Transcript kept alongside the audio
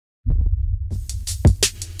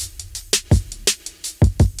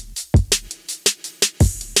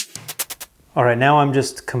All right, now I'm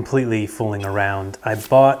just completely fooling around. I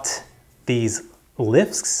bought these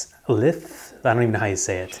LIFX, I don't even know how you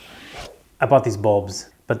say it. I bought these bulbs,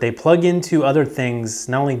 but they plug into other things,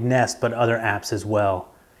 not only Nest, but other apps as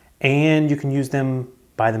well. And you can use them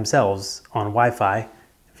by themselves on Wi-Fi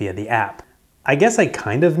via the app. I guess I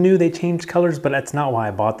kind of knew they changed colors, but that's not why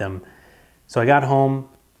I bought them. So I got home,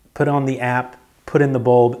 put on the app, put in the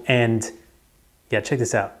bulb, and yeah, check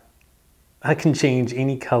this out. I can change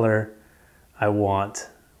any color I want.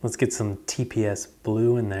 Let's get some TPS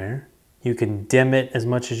blue in there. You can dim it as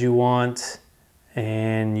much as you want,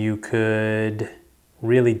 and you could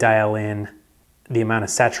really dial in the amount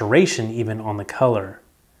of saturation even on the color.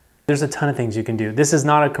 There's a ton of things you can do. This is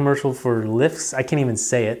not a commercial for LIFX. I can't even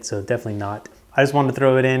say it, so definitely not. I just wanted to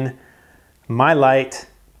throw it in my light,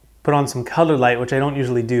 put on some color light, which I don't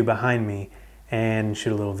usually do, behind me, and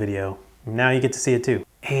shoot a little video. Now you get to see it too.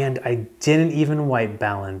 And I didn't even white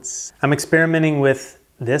balance. I'm experimenting with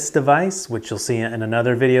this device, which you'll see in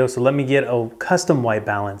another video. So let me get a custom white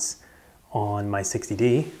balance on my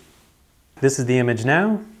 60D. This is the image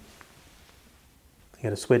now. You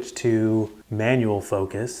gotta switch to manual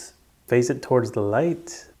focus. Face it towards the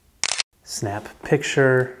light. Snap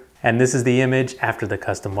picture. And this is the image after the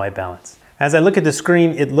custom white balance. As I look at the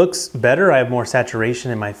screen, it looks better. I have more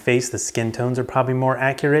saturation in my face. The skin tones are probably more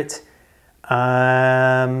accurate.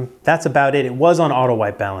 That's about it. It was on auto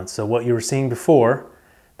white balance. So what you were seeing before,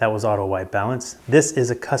 that was auto white balance. This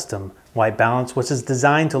is a custom white balance, which is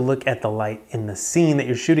designed to look at the light in the scene that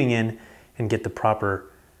you're shooting in and get the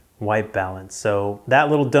proper white balance. So that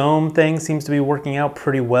little dome thing seems to be working out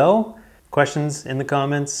pretty well. Questions in the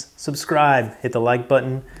comments, subscribe, hit the like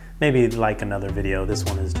button, maybe like another video. This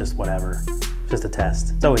one is just whatever, just a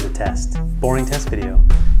test. It's always a test. Boring test video.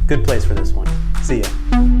 Good place for this one. See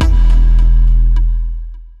ya.